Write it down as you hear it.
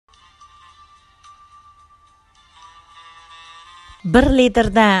Bir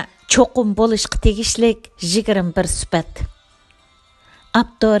Lidérda Choqum Bolushqa Tigishlik 21 Süpet.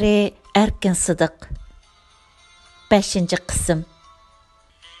 Aptori Erkin Sidiq. 5. qism.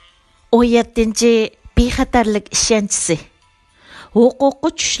 17. Bexatarlik ishonchisi. Huquqi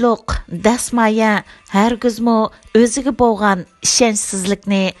tushliq dasmaya hargizmo o'ziga bo'lgan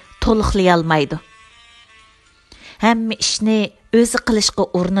ishonchsizlikni to'liqlay olmaydi. Hamma ishni o'zi qilishga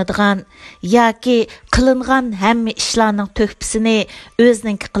urinadigan yoki qilingan hamma ishlarning to'kpisini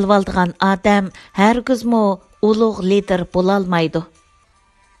o'ziniki qilib oladigan odam hargizmo ulug' lider bo'la olmaydi.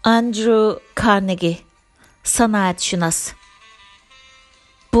 Andrew Carnegie, sanoatshunos.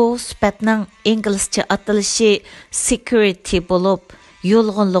 Bu Süpetning inglizcha atalishi security bo'lib,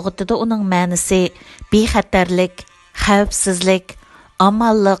 yo'lg'on lug'atida uning ma'nosi bexatarlik, xavfsizlik,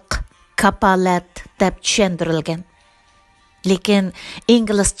 amallik, kapolat deb tushuntirilgan. Lekin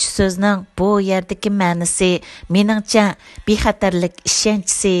inglizcha so'zning bu yerdagi ma'nosi meningcha bexatarlik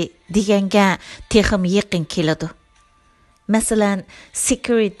ishonchisi deganga texim yaqin keladi. Masalan,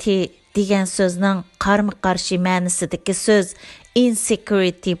 security degan so'zning qarama-qarshi ma'nosidagi so'z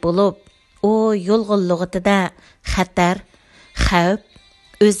insecurity bo'lib, u yo'lg'on lug'atida xatar, xavf,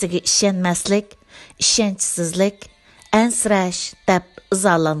 o'ziga ishonmaslik, ishonchsizlik, ansirash deb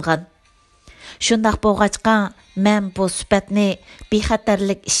izolangan. Shundaq bo'lg'achqa, men bu Süpetni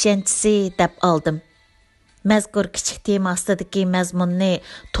bexatarlik ishonchisi deb oldim. Mazkur kichik tema ostidagi mazmunni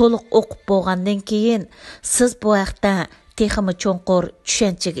to'liq o'qib bo'lgandan keyin siz bu haqda texmi cho'nqur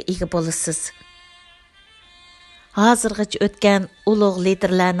tushunchaga ega bo'lasiz. Hozirgacha o'tgan ulug'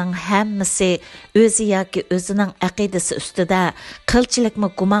 liderlarning hammasi o'zi yoki o'zining aqidasi ustida qilchilikmi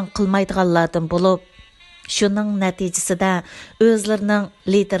gumon qilmaydiganlardan bo'lib, shuning natijasida o'zlarining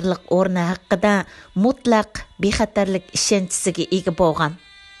liderlik o'rni haqida mutlaq bexatarlik ishonchisiga ega bo'lgan.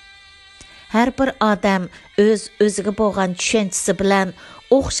 Har bir odam o'ziga bo'lgan tushunchasi bilan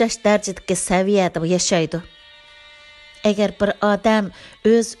o'xshash darajadagi saviyada yashaydi. Agar bir odam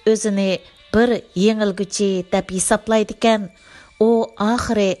o'zini bir yengilguchi deb hisoblaydi ekan, u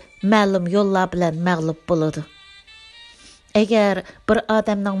oxiri ma'lum yo'llar bilan mag'lub bo'ladi. Agar bir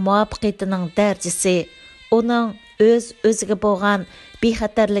odamning muvaffaqiyatining darajasi uning o'ziga bo'lgan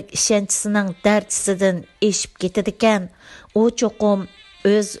bexatarlik ishonchisining darajasidan eshib ketadi ekan, u cho'qum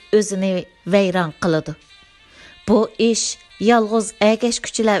o'zini vayron qiladi. Bu ish yolg'iz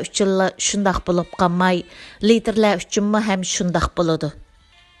agashkuchilar uchun shundoq bo'lib qolmay, liderlar uchunmi ham shundoq bo'ladi.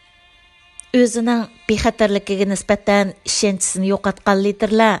 O'zining bexatarligiga nisbatan ishonchisini yo'qotgan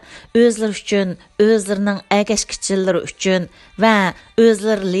liderlar o'zlari uchun, o'zlarining agashkuchilari uchun va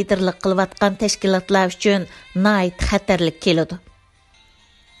o'zlari liderlik qilayotgan tashkilotlar uchun nihoyat xatarli keladi.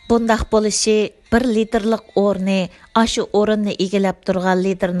 Bundaq bo'lishi bir liderlik o'rni, ashu o'rinni egallab turgan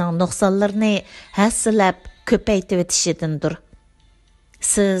liderning nuqsonlarini hassilab ko'paytib o'tishidandir.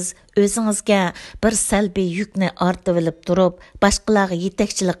 Siz o'zingizga bir salbiy yukni ortib olib turib, boshqalarga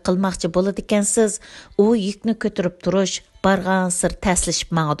yetakchilik qilmoqchi bo'ladi ekansiz, u yukni ko'tarib turish bargan sir taslashib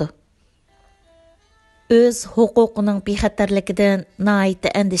maqdi. O'z huquqining bexatarligidan nihoyat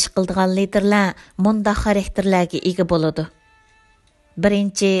andish qildigan liderlar mundaq xarakterlarga ega bo'ladi.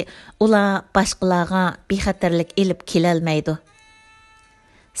 Birinchi, ular boshqalarga bexatarlik elib kelolmaydi.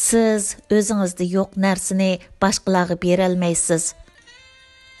 Siz o'zingizda yo'q narsani boshqalarga bera olmaysiz.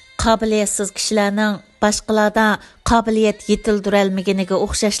 Qobiliyatsiz kishilarning boshqalarda qobiliyat yetildirolmaganiga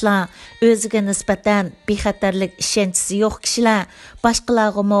o'xshashlar, o'ziga nisbatan bexatarlik ishonchisi yo'q kishilar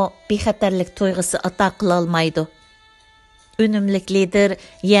boshqalarga bexatarlik tuyg'usi ato qila olmaydi. Unumlik lider,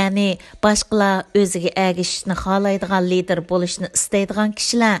 ya'ni boshqalar o'ziga ergashishni xohlaydigan lider bo'lishni istaydigan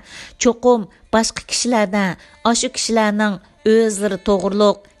kishilar cho'qum boshqa kishilardan o'sha kishilarning o'zlari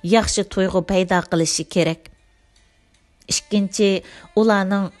to'g'riliq yaxshi tuyg'u paydo qilishi kerak. Ikkinchi,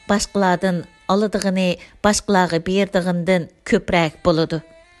 ularning boshqalardan oladig'ini boshqalarga berdig'idan ko'proq bo'ladi.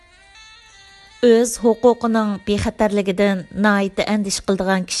 O'z huquqining bexatarligidan nihoyat andish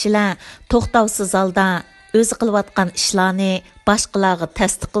qildigan kishilar to'xtovsiz holda o'zi qilayotgan ishlarni boshqalarga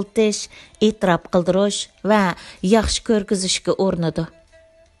tasdiqlatish, e'tirof qildirish va yaxshi ko'rgizishga urinadi.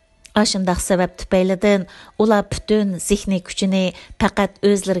 Ashundaq sabab tufaylidan ular butun zehniy kuchini faqat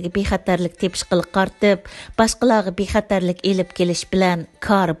o'zlariga bexatarlik tepishga qartib, boshqalarga bexatarlik elib kelish bilan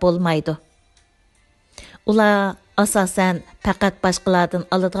kor bo'lmaydi. Ular asosan faqat boshqalardan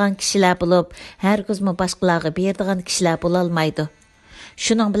oladigan kishilar bo'lib, hargizmi boshqalarga beradigan kishilar bo'la olmaydi.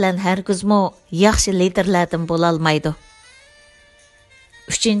 Shuning bilan hargizmi yaxshi liderlardan bo'la olmaydi.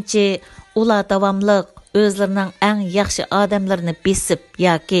 Uchinchi, ular davomli o'zlarining eng yaxshi odamlarini besib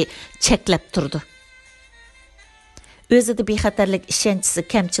yoki cheklab turdi. o'zida bexatarlik ishonchisi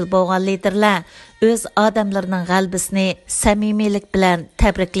kamchil bo'lgan liderlar o'z odamlarining g'albisini samimiylik bilan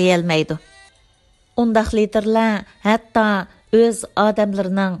tabriklay olmaydi. Undaq liderlar hatto o'z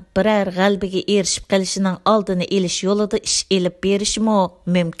odamlarining biror g'albiga erishib qolishining oldini olish yo'lida ish elib berishimi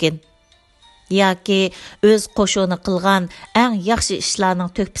mumkin. Yoki o'z qo'shoni qilgan eng yaxshi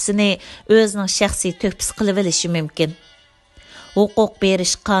ishlarning to'kpisini o'zining shaxsiy to'kpisi qilib olishi mumkin. Huquq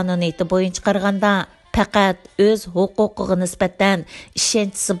berish qonuniyati bo'yicha qaraganda faqat o'z huquqiga nisbatan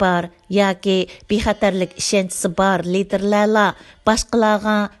ishonchisi bor yoki bexatarlik ishonchisi bor liderlarla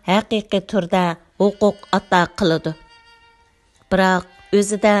boshqalarga haqiqiy turda huquq ato qiladi. Biroq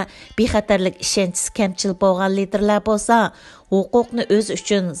o'zida bexatarlik ishonchisi kamchil bo'lgan liderlar bo'lsa, huquqni o'z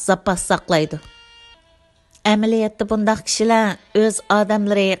uchun zapas saqlaydi. Amaliyotda bundaq kishilar o'z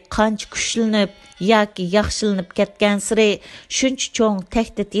odamlari qancha kuchlanib yoki yaxshilanib ketgan siri shuncha cho'ng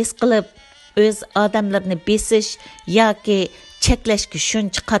tahdid his qilib, o'z odamlarini besish yoki cheklashga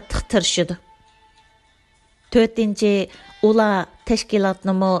shuncha qattiq tirishadi. 4-chi, ular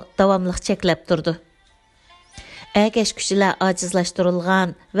tashkilotni davomli cheklab turdi. Әгәш күчілер acizlashtirilgan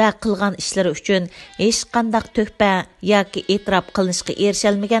va qilgan ishlari uchun hech qandaq töhfə yoki e'tirof qilinishga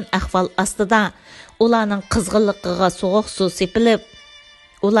erishalmagan ahvol ostida ularning qizg'inligiga sovuq suv sepilib,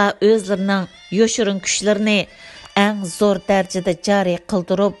 ular o'zlarining yoshirin kuchlarini eng zo'r darajada joriy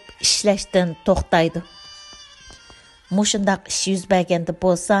qildirib ishlashdan to'xtaydi. Mushundaq ish yuz berganda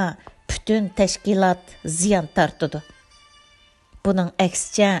bo'lsa, butun tashkilot ziyon tortadi. Buning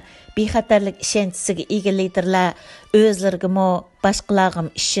aksicha, bexatarlik ishonchisiga ega liderlar o'zlariga boshqalarga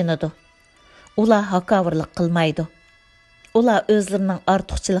ishonadi. Ular haqoratlik qilmaydi. Ular o'zlarining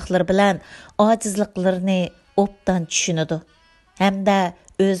ortiqchiliklari bilan ojizliklarini obdan tushunadi hamda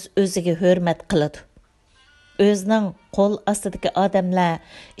o'ziga hurmat qiladi. O'zining qo'l ostidagi odamlar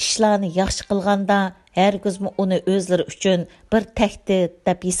ishlarni yaxshi qilganda hargizmi uni o'zlari uchun bir tahdid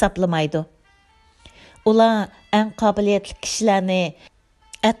deb hisoblamaydi. Ular eng qobiliyatli kishilarni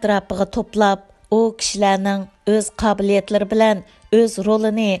atrofiga to'plab, u kishilarning o'z qobiliyatlari bilan o'z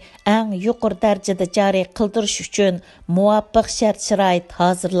rolini eng yuqori darajada joriy qildirish uchun muvofiq shart-sharoit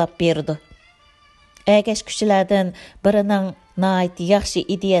hozirlab berdi. Әгәш kuchlardan birining nihoyat yaxshi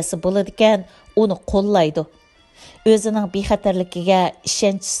ideyasi bo'ladigan, uni qo'llaydi. O'zining bexatarligiga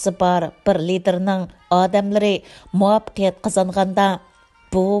ishonchisi bor bir liderning odamlari muvaffaqiyat qozonganda,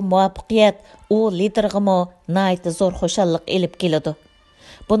 bu muvaffaqiyat u liderga nihoyat zo'r xushallik elib keladi.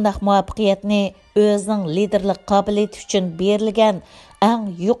 Bundaq muvaffaqiyatni o'zining liderlik qobiliyati uchun berilgan eng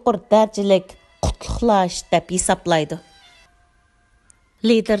yuqori darajalik qutluqlash deb hisoblaydi.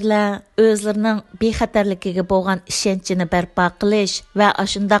 Liderlar o'zlarining bexatarligiga bo'lgan ishonchini barpo qilish va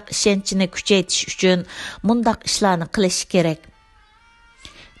ashundaq ishonchni kuchaytirish uchun mundaq ishlarni qilish kerak.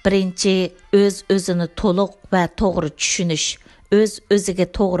 Birinchi, o'z-o'zini to'liq va to'g'ri tushunish, o'z-o'ziga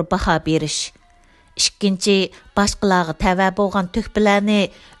to'g'ri baho berish. Ikkinchi, boshqalarga tava bo'lgan to'hfalarni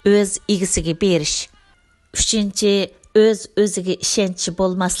o'z egasiga berish. Uchinchi, o'z-o'ziga ishonchi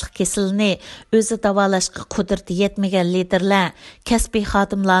bo'lmaslik kasalini o'zi davolashga qudrati yetmagan liderlar kasbiy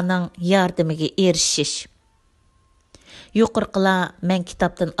xodimlarning yordamiga erishish. Yuqorqilar men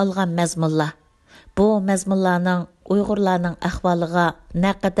kitobdan olgan mazmunlar. Bu mazmunlarning Uyg'urlarning ahvoliga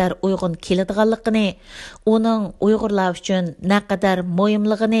naqadar uyg'un keladiganligini, uning Uyg'urlar uchun naqadar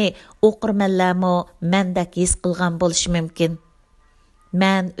muhimligini o'qirmanlarmi mendek his qilgan bo'lishi mumkin.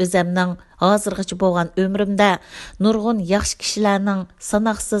 Men o'zimning hozirgacha bo'lgan umrimda nurg'un yaxshi kishilarning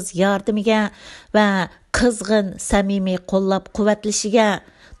sanoqsiz yordamiga va qizg'in samimiy qo'llab-quvvatlashiga,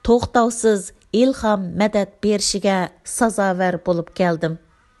 to'xtovsiz ilhom madad berishiga sazovor bo'lib keldim.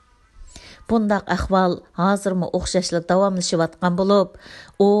 Bundaq ahvol hozirmi o'xshashli davomlashyotgan bo'lib,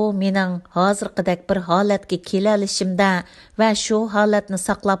 u mening hozirqidek bir holatga kela olishimda va shu holatni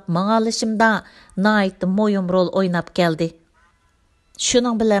saqlab manga olishimda nihoyat muhim rol o'ynab keldi.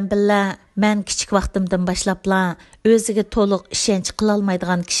 Shuning bilan birga men kichik vaqtimdan boshlabla o'ziga to'liq ishonch qila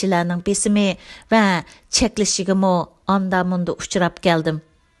olmaydigan kishilarning besimi va cheklishiga anda-munda uchrab keldim.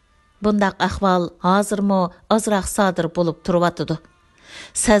 Bundaq ahvol hozirmi ozroq sodir bo'lib turibdi.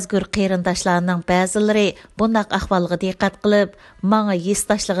 Sazgur qarindoshlarning ba'zilari bundaq ahvolga diqqat qilib, menga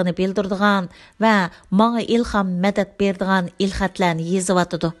yesdoshligini bildirdigan va menga ilhom madad berdigan ilxatlarni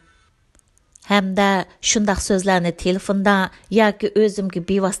yezyotdi. Hamda shundaq so'zlarni telefonda yoki o'zimga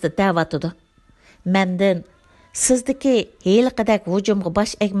bevosita da'vatdi. Mendan sizdagi heliqidak hujumga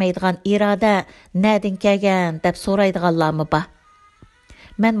bosh egmaydigan iroda nadin kelgan deb so'raydiganlarmi bor?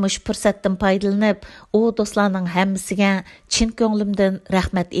 Men mush fursatdan foydalanib, u do'stlarning hammasiga chin ko'nglimdan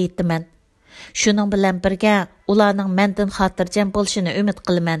rahmat aytaman. Shuning bilan birga ularning mendan xotirjam bo'lishini umid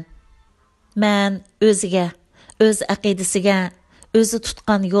qilaman. Men o'ziga, öz aqidasiga, özü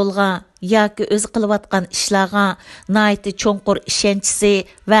tutqan yo'lga yoki o'zi qilayotgan ishlarga nihoyatda cho'nqur ishonchisi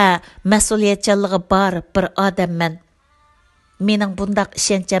va mas'uliyatchanligi bor bir odamman. Mening bundaq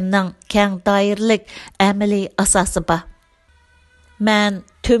ishonchamning keng doiralik amaliy asosi bor. Men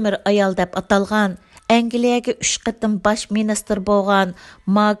Tömür ayol deb atalgan Angliyaga 3 qatim bosh ministr bo'lgan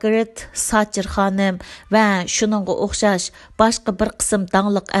Gheyret Sachir xonim va shuningga o'xshash boshqa bir qism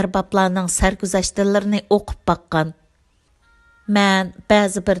dangliq arboblarning sarguzashtlarini o'qib baqqan. Men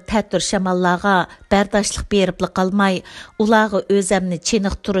ba'zi bir ta'tir shamollarga bardoshlik berib qolmay, ularga o'zimni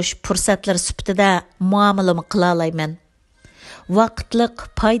chiniqtirish fursatlari sifatida muomalama qila olmayman. Vaqtliq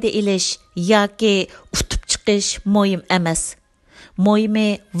foyda ilish yoki utib chiqish muhim emas. Muhimi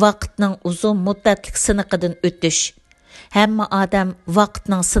vaqtning uzun muddatlik siniqidan o'tish. Hamma odam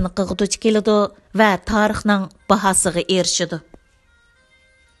vaqtning siniqiga duch keladi va tarixning bahosiga erishadi.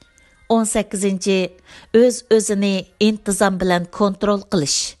 18. O'z-o'zini intizom bilan kontrol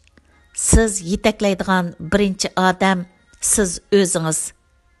qilish. Siz yetaklaydigan birinchi odam siz o'zingiz.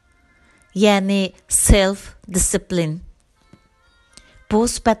 Ya'ni self-discipline. Bu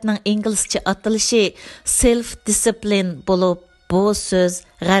sifatning inglizcha atalishi self-discipline bo'lib, bu so'z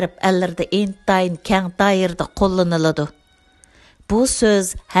g'arb ellarida intayin keng doirada qo'llaniladi. Bu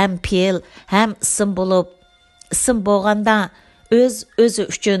so'z ham fe'l, ham ism bo'lib, ism bo'lganda o'zi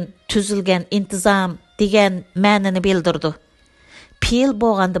uchun tuzilgan intizom degan ma'noni bildirdi. Fe'l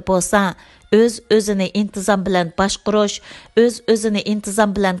bo'lganda bo'lsa, o'z-o'zini intizom bilan boshqarish, o'z-o'zini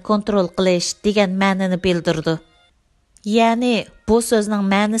intizom bilan kontrol qilish degan ma'noni bildirdi. Ya'ni bu so'zning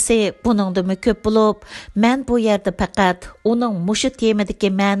ma'nosi buningda ko'p bo'lib, men bu yerda faqat uning mushu temadagi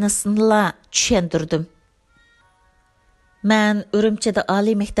ma'nosini tushuntirdim. Men Urumchida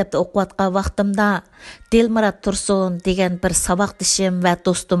oliy maktabda o'qiyotgan vaqtimda Dilmurod Tursun degan bir saboqdishim va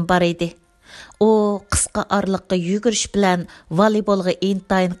do'stim bor edi. U qisqa orliqqa yugurish bilan voleybolga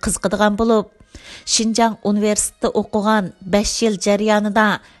intayin qiziqadigan bo'lib, Şinjan Universitetida o'qigan 5 yil jarayonida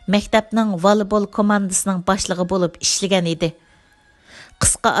maktabning voleybol komandasining boshlig'i bo'lib ishlagan edi.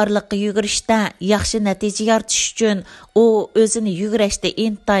 Qisqa orliqqa yugurishda yaxshi natija yoritish uchun u o'zini yugurishda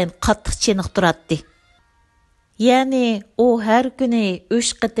intayin qattiq chiniqtiradi. Ya'ni u har kuni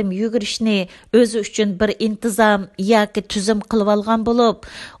 3 qatim yugurishni o'zi uchun bir intizom yoki tuzum qilib olgan bo'lib,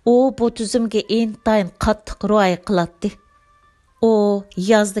 u bu tuzumga intayin qattiq rioya qiladi. O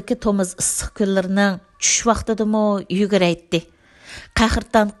yazdagi to'miz issiq kunlarining tush vaqtidami yuguraydi.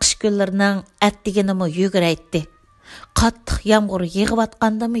 Qahirton qish kunlarining attiginimi yuguraydi. Qattiq yomg'ir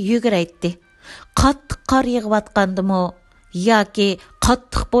yig'iyotgandimi yuguraydi. Qattiq qor yig'iyotgandimi yoki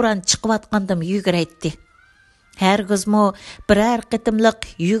qattiq bo'ron chiqiyotgandimi yuguraydi. Hergizmi biror qitimliq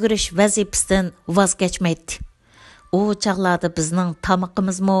yugurish vazifasidan voz kechmaydi. O çağlarda bizning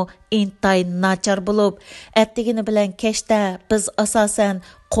tamaqimizmi intayin nachar bo'lib, attigini bilan kechda biz asosan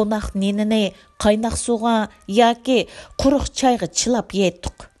qo'noq ninini qaynoq suvga yoki quruq choyga chilab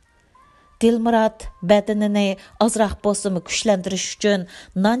yeydik. Dilmurod badanini ozroq bo'lsa kuchlantirish uchun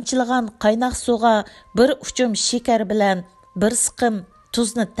nonchilagan qaynoq suvga bir uchum shakar bilan bir siqim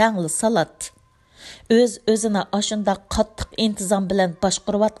tuzni tangli saladi. O'z-o'zini ashunda qattiq intizom bilan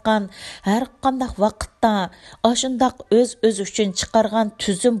boshqarayotgan har qanday vaqtda ashundaq o'z-o'zi uchun chiqargan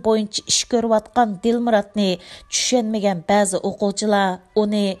tuzum bo'yicha ish ko'rayotgan Dilmurodni tushunmagan ba'zi o'quvchilar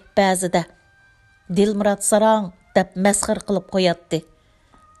uni ba'zida Dilmurod sarang deb masxir qilib qo'yadi.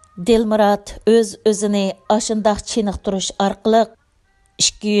 Dilmurod o'z-o'zini ashundaq chiniqtirish orqali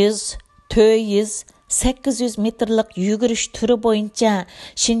 200, 400 800 metrlik yugurish turi bo'yicha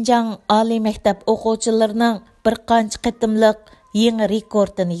Şinjan oliy maktab o'quvchilarining bir qancha qitimliq yangi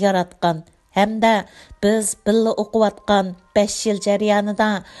rekordini yaratgan hamda biz birga o'qiyotgan 5 yil jarayonida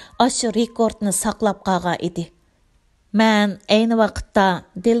shu rekordni saqlab qolgan edi. Men ayni vaqtda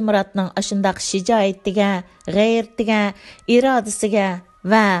Dilmurodning ashundaq shijoatiga, g'ayratiga, irodasiga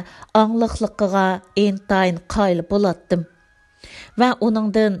va angliqligiga intayin qoyil bo'latdim va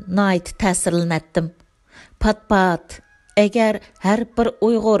uningdan nihoyat ta'sirlandim. Pat-pat, agar har bir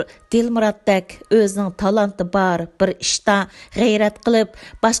Uyg'ur Dilmuroddek o'zining talanti bor bir ishda g'ayrat qilib,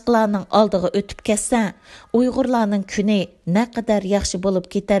 boshqalarning oldiga o'tib ketsa, Uyg'urlarning kuni naqadar yaxshi bo'lib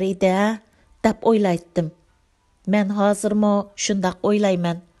ketar edi, deb o'ylaydim. Men hozirmi shunday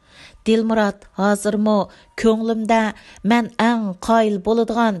o'ylayman. Dilmurod hozirmi ko'nglimda men eng qoyil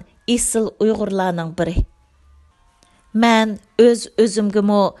bo'ladigan isil Uyg'urlarning biri. Men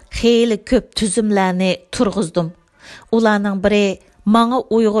o'zimgimi xeyli ko'p tuzumlarni turg'izdim. Ularning biri manga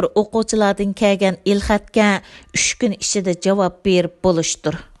Uyg'ur o'quvchilardan kelgan ilxatga 3 kun ichida javob berib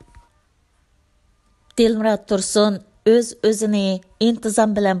bo'lishdir. Dilmurod Tursun o'z-o'zini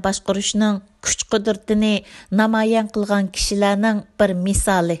intizom bilan boshqarishning kuch-qudratini namoyon qilgan kishilarning bir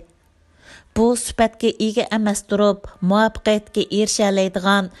misoli. Bu süpetga ega emas turib, muvaffaqiyatga erisha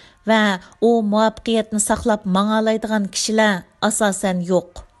oladigan va u muvaffaqiyatni saqlab mang'alaydigan kishilar asosan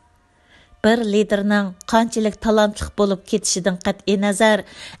yo'q. Bir liderning qanchalik talantli bo'lib ketishidan qat'iy nazar,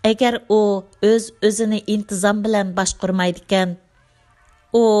 agar u o'z-o'zini intizom bilan boshqarmaydi ekan,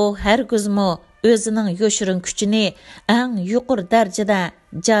 u hargizmo o'zining yoshirin kuchini eng yuqori darajada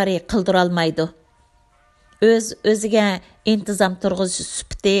joriy qildira olmaydi. O'z-o'ziga intizom turg'izish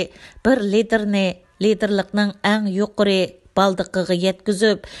sifati bir liderni liderlikning eng yuqori baldiqiga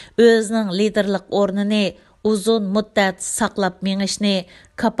yetkazib, o'zining liderlik o'rnini uzun muddat saqlab mengishni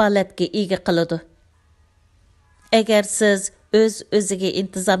kapolatga ega qiladi. Agar siz o'z-o'ziga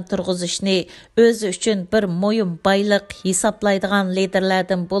intizom turg'izishni o'zi uchun bir mo'yim boyliq hisoblaydigan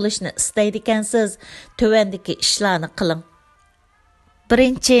liderlardan bo'lishni istaydikansiz, tövandagi ishlarni qiling.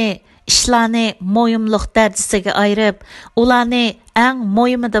 Birinchi, ishlarni mo'yimliq darajasiga ayirib, ularni eng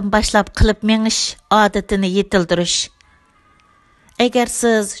mo'yimidan boshlab qilib mengish odatini yetildirish. Agar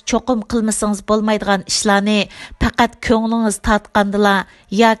siz cho'qum qilmasangiz bo'lmaydigan ishlarni faqat ko'nglingiz tortgandila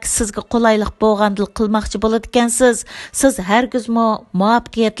yoki sizga qulaylik bo'lgandila qilmoqchi bo'ladigansiz, siz hargizmo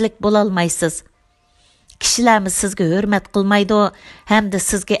muvaffaqiyatli bo'la olmaysiz. Kishilar sizga hurmat qilmaydi hamda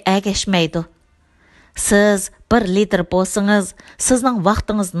sizga ergashmaydi. Siz bir lider bo'lsangiz, sizning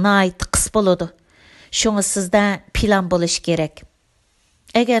vaqtingiz nihoyat qis bo'ladi. Shunga sizda plan bo'lish kerak.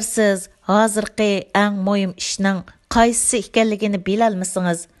 Agar siz hozirgi eng muhim ishning qaysi ekanligini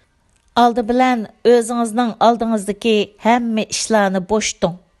bilolmasangiz, oldi bilan o'zingizning oldingizdagi hamma ishlarni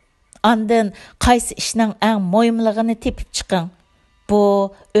bo'shting. Ondan qaysi ishning eng muhimligini tepib chiqing. Bu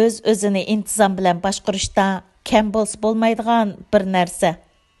o'z-o'zini intizom bilan boshqarishda kam bo'lsa bo'lmaydigan bir narsa.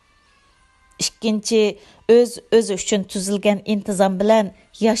 Ikkinchi, o'zi uchun tuzilgan intizom bilan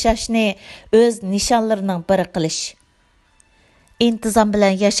yashashni o'z nishonlarining biri qilish. İntizam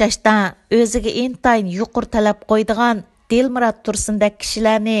bilan yashashda o'ziga intayin yuqori talab qo'ydigan Dilmurod Tursundek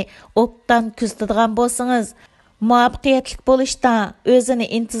kishilarni obdan kuzatadigan bo'lsangiz, muvaffaqiyatli bo'lishda o'zini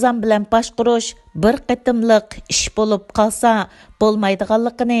intizom bilan boshqarish bir qitimliq ish bo'lib qolsa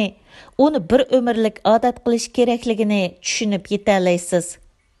bo'lmaydiganligini, uni bir umrlik odat qilish kerakligini tushunib yetalaysiz.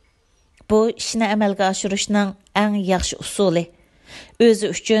 Bu ishni amalga oshirishning eng yaxshi usuli. O'zi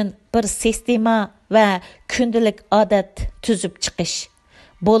uchun bir sistema va kundalik odat tuzib chiqish.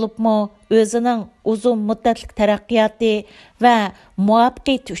 Bo'libmi o'zining uzun muddatli taraqqiyoti va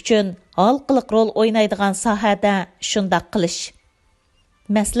muvaffaqiyat uchun halqiliq rol o'ynaydigan sohada shunday qilish.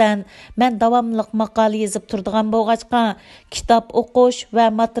 Masalan, men davomli maqola yozib turadigan bo'lg'achqa, kitob o'qish va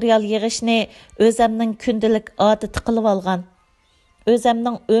material yig'ishni o'zimning kundalik odati qilib olgan.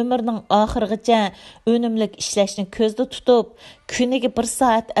 O'zimning umrining oxirigacha unumlik ishlashni ko'zda tutib, kuniga 1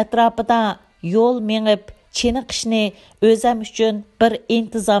 soat atrofida yo'l mengib, chiniqishni o'zim uchun bir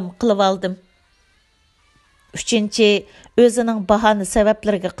intizom qilib oldim. 3. O'zining bahona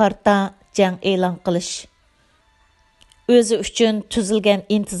sabablariga qarata jang e'lon qilish. O'zi uchun tuzilgan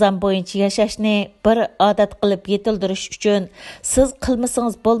intizom bo'yicha yashashni bir odat qilib yetildirish uchun siz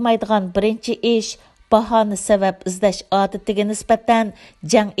qilmasangiz bo'lmaydigan birinchi ish bahona sabab izlash odatiga nisbatan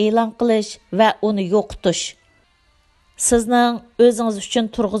jang e'lon qilish va uni yo'qotish. Sizning o'zingiz uchun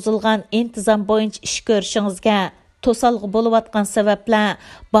turg'izilgan intizom bo'yicha ish ko'rishingizga to'salg'i bo'layotgan sabablar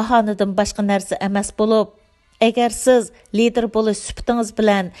bahonadan boshqa narsa emas bo'lib, agar siz lider bo'lish sifatingiz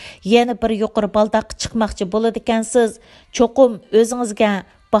bilan yana bir yuqori baldoqqa chiqmoqchi bo'ladigansiz, cho'qum o'zingizga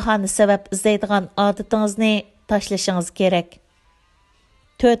bahona sabab izlaydigan odatingizni tashlashingiz kerak.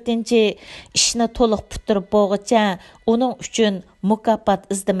 4. ishni to'liq puturib bo'lg'icha uning uchun mukofot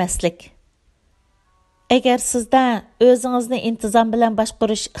izlamaslik. Agar sizda o'zingizni intizom bilan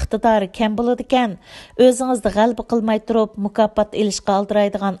boshqarish iqtidori kam bo'ladigan, o'zingizni g'alaba qilmay turib mukofot olishga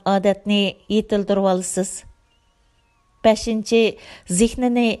aldiraydigan odatni yetildirib olasiz. 5.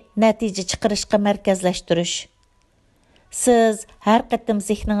 Zihnini natija chiqarishga markazlashtirish. Siz har qatim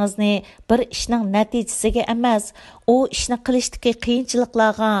zehningizni bir ishning natijasiga emas, u ishni qilishdagi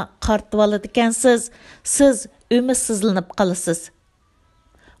qiyinchiliklarga qaratib oladigansiz, siz umidsizlanib qolasiz.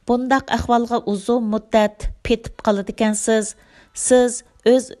 Bundaq ahvolga uzun muddat petib qoladigansiz, siz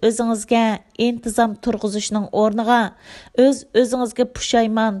o'z-o'zingizga intizom turg'izishning o'rniga o'z-o'zingizga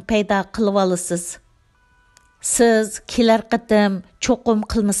pushaymon paydo qilib olasiz. Siz kelar qatim cho'qum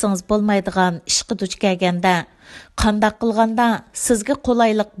qilmasangiz bo'lmaydigan ishga duch kelganda, qanday qilganda sizga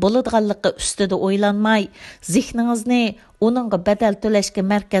qulaylik bo'ladiganligi ustida o'ylanmay, zehningizni uningga badal to'lashga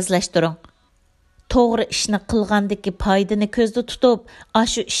markazlashtiring. To'g'ri ishni qilgandagi foydani ko'zda tutib,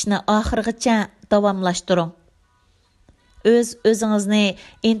 shu ishni oxirigacha davomlashtiring. o'zingizni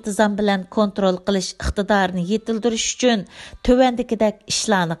intizom bilan kontrol qilish iqtidorini yetildirish uchun tövəndikidək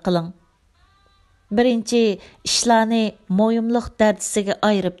ishlarni qiling. Birinchi, ishlarni mo'yimliq dardisiga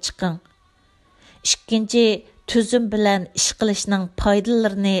ayirib chiqing. Ikkinchi, tuzum bilan ish qilishning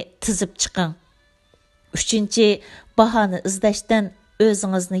foydalarini tizib chiqing. Uchinchi, bahoni izlashdan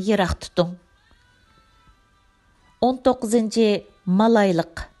o'zingizni yiroq tuting. 19.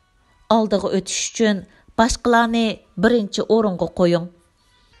 Malayliq. Aldığı o'tish uchun boshqalarni birinchi o'ringa qo'ying.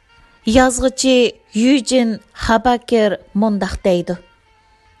 Yozg'ichi Yujin Habakir mundaq deydi.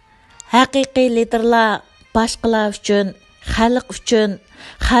 Haqiqiy liderlar boshqalar uchun, xalq uchun,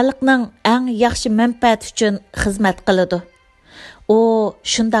 xalqning eng yaxshi manfaati uchun xizmat qiladi. U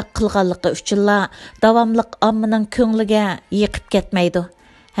shunday qilganligi uchunla davomliq ommaning ko'ngliga yiqib ketmaydi.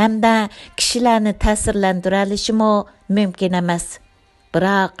 Hamda kishilarni ta'sirlantira olishimi mumkin emas.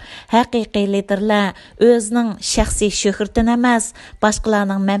 Biroq haqiqiy liderlar o'zining shaxsiy shuhratini emas,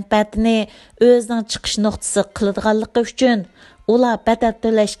 boshqalarning manfaatini o'zining chiqish nuqtasi qiladiganligi uchun ular badal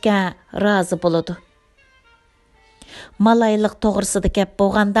to'lashga rozi bo'ladi. Malayliq to'g'risida gap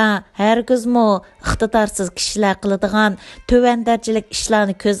bo'lganda, hargizmi iqtidorsiz kishilar qiladigan to'van darajalik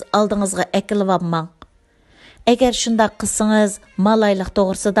ishlarni ko'z oldingizga akilib olmang. Agar shunday qilsangiz, malayliq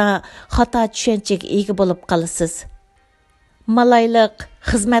to'g'risida xato tushunchaga ega bo'lib qolasiz. Malayliq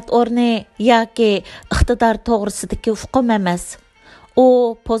xizmat o'rni yoki iqtidor to'g'risidagi hukm emas. U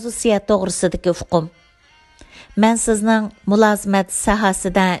pozitsiya to'g'risidagi hukm. Men sizning mulozimat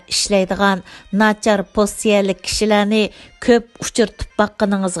sohasida ishlaydigan nachar pozitsiyalik kishilarni ko'p uchirtib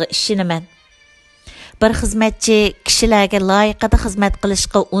baqqaningizga ishonaman. Bir xizmatchi kishilarga loyiqada xizmat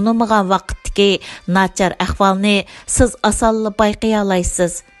qilishga unamagan vaqtdagi nachar ahvolni siz osonla bayqay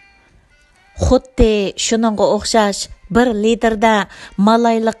olasiz. Xuddi shuningga o'xshash bir liderda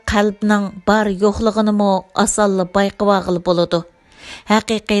malayliq qalbning bor yo'qligini osonla bayqab bo'ladi.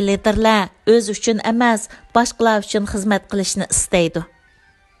 Haqiqiy liderlar o'z uchun emas, boshqalar uchun xizmat qilishni istaydi.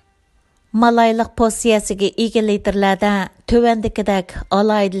 Malayliq pozitsiyasiga ega liderlarda tövəndikidək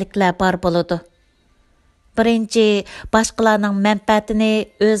alaydiliklar bor bo'ladi. Birinchi, boshqalarning manfaatini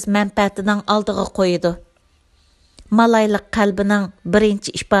o'z manfaatining oldiga qo'yadi. Malayliq qalbining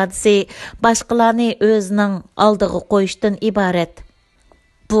birinchi ifodasi boshqalarni o'zining oldiga qo'yishdan iborat.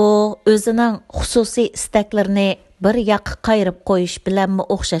 Bu o'zining xususiy istaklarini bir yoqqa qayirib qo'yish bilan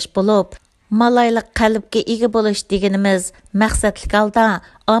o'xshash bo'lib, malayliq qalbga ega bo'lish deganimiz maqsadlik holda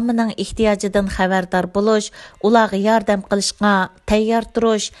ommaning ehtiyojidan xabardor bo'lish, ularga yordam qilishga tayyor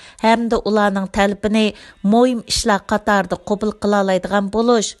turish hamda ularning talabini muhim ishlar qatorida qabul qila oladigan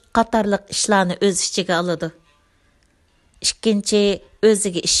bo'lish qatorliq ishlarni o'z ichiga oladi. Ikkinchi,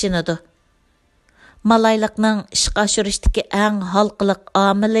 o'ziga ishonadi. Malayliqning ishga oshirishdagi eng halqiliq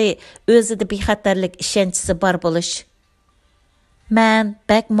omili o'zida bexatarlik ishonchisi bor bo'lish. Men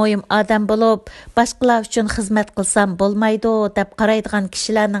bak muhim odam bo'lib, boshqalar uchun xizmat qilsam bo'lmaydi deb qaraydigan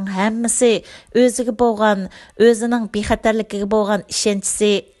kishilarning hammasi o'ziga bo'lgan, o'zining bexatarligiga bo'lgan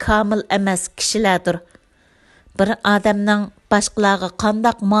ishonchisi komil emas kishilardir. Bir odamning boshqalarga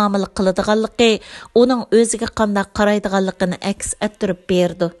qanday muomala qiladiganligi uning o'ziga qanday qaraydiganligini aks ettirib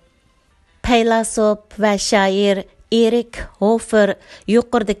berdi. Faylasuf va shoir Erik Hofer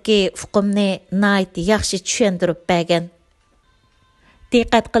yuqoridagi hukmni nayt yaxshi tushuntirib bergan.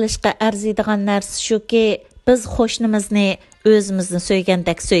 Diqqat qilishga arziydigan narsa shuki, biz qo'shnimizni o'zimizni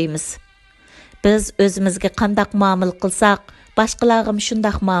so'ygandek so'yimiz. Biz o'zimizga qanday muomala qilsak, boshqalarga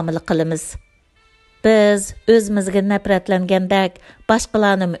shunday muomala qilamiz. Biz o'zimizga nafratlangandek,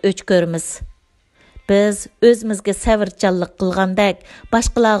 boshqalarni o'ch ko'ramiz. Biz o'zimizga savrchanlik qilgandek,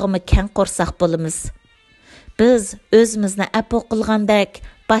 boshqalarga keng qo'rsoq bo'lamiz. Biz o'zimizni afu qilgandek,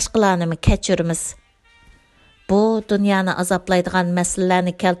 boshqalarni kechiramiz. Bu dunyoni azoblaydigan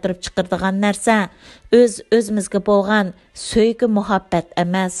masalalarni keltirib chiqaradigan narsa o'zimizga bo'lgan sevgi muhabbat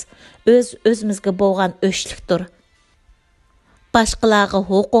emas, o'zimizga bo'lgan o'shlikdir. Boshqalarga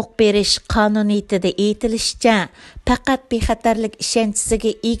huquq berish qonuniyatida aytilishicha, faqat bexatarlik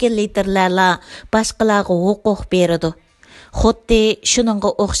ishonchisiga ega liderlar boshqalarga huquq beradi. Xuddi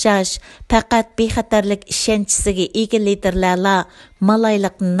shuningga o'xshash, faqat bexatarlik ishonchisiga ega liderlar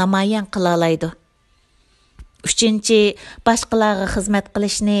malayliqni namoyon qila oladi. Uchinchi, boshqalarga xizmat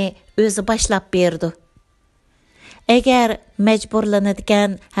qilishni o'zi boshlab berdi. Agar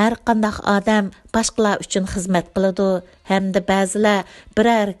majburlanadigan har qanday odam boshqalar uchun xizmat qiladi hamda ba'zilar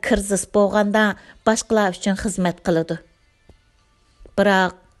biror krizis bo'lganda boshqalar uchun xizmat qiladi.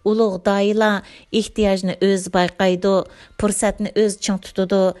 Biroq ulug' doilar ehtiyojni o'z bayqaydi, fursatni o'z ching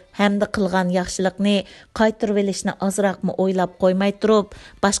tutadi hamda qilgan yaxshilikni qaytarib olishni ozroqmi o'ylab qo'ymay turib,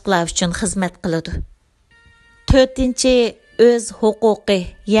 boshqalar uchun xizmat qiladi. 4-chi o'z huquqi,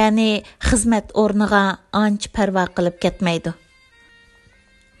 ya'ni xizmat o'rniga ancha parvo qilib ketmaydi.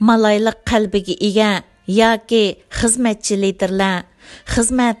 Malaylik qalbiga ega yoki xizmatchi liderlar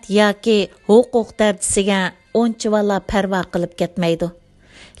xizmat yoki huquq darajasiga unchavala parvo qilib ketmaydi.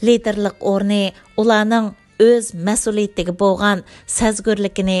 Liderlik o'rni ularning o'z mas'uliyatiga bo'lgan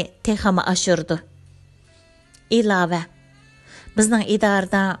sezgurlikini texama oshirdi. Ilova bizning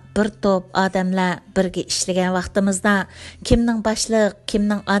idorada bir to'p odamlar birga ishlagan vaqtimizda kimning boshliq,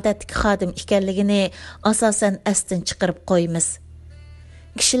 kimning odatdagi xodim ekanligini asosan asdan chiqarib qo'yamiz.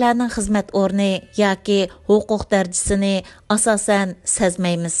 Kishilarning xizmat o'rni yoki huquq darajasini asosan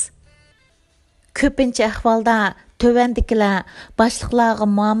sezmaymiz. Ko'pincha ahvolda tövendikilar boshliqlarga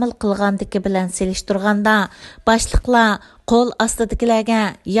muomala qilgandiki bilan selishtirganda boshliqlar qo'l ostidagilarga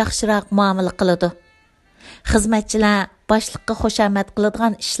yaxshiroq muomala qiladi. Xizmatchilar boshliqqa xushomat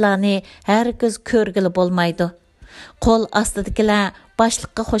qiladigan ishlarni hargiz ko'rgili bo'lmaydi. Qo'l ostidagilar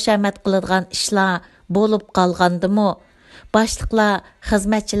boshliqqa xushomat qiladigan ishlar bo'lib qolgandimi, boshliqlar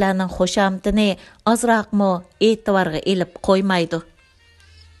xizmatchilarning xushomatini ozroqmi e'tiborga ilib qo'ymaydi.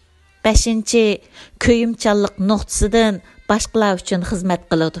 5-chi ko'yimchanlik nuqtasidan boshqalar uchun xizmat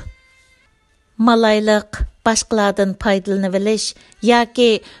qiladi. Malaylik boshqalardan foydalanib olish yoki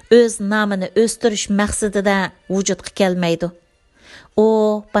o'z nomini o'stirish maqsadida vujudga kelmaydi. U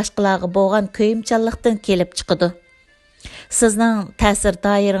boshqalarga bo'lgan ko'yimchanlikdan kelib chiqadi. Sizning ta'sir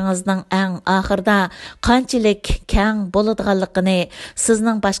doirangizning eng oxirida qanchalik keng bo'ladiganligini,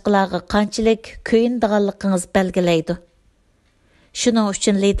 sizning boshqalarga qanchalik ko'yinadiganligingiz belgilaydi. Shuning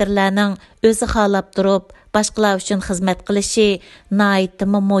uchun liderlarning o'zi xohlab turib, boshqalar uchun xizmat qilishi nihoyatda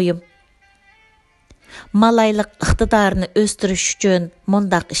muhim. Malaylik iqtidorini o'stirish uchun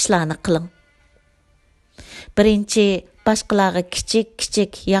mundaq ishlarni qiling. Birinchi, boshqalarga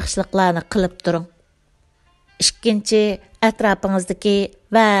kichik yaxshiliklarni qilib turing. Ikkinchi, atrofingizdagi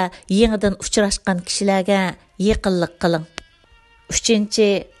va yangidan uchrashgan kishilarga yaqinlik qiling. Uchinchi,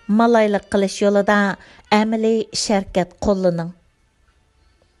 malaylik qilish yo'lida amaliy sharkat qo'llaning.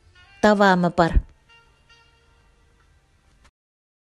 Davomı bor.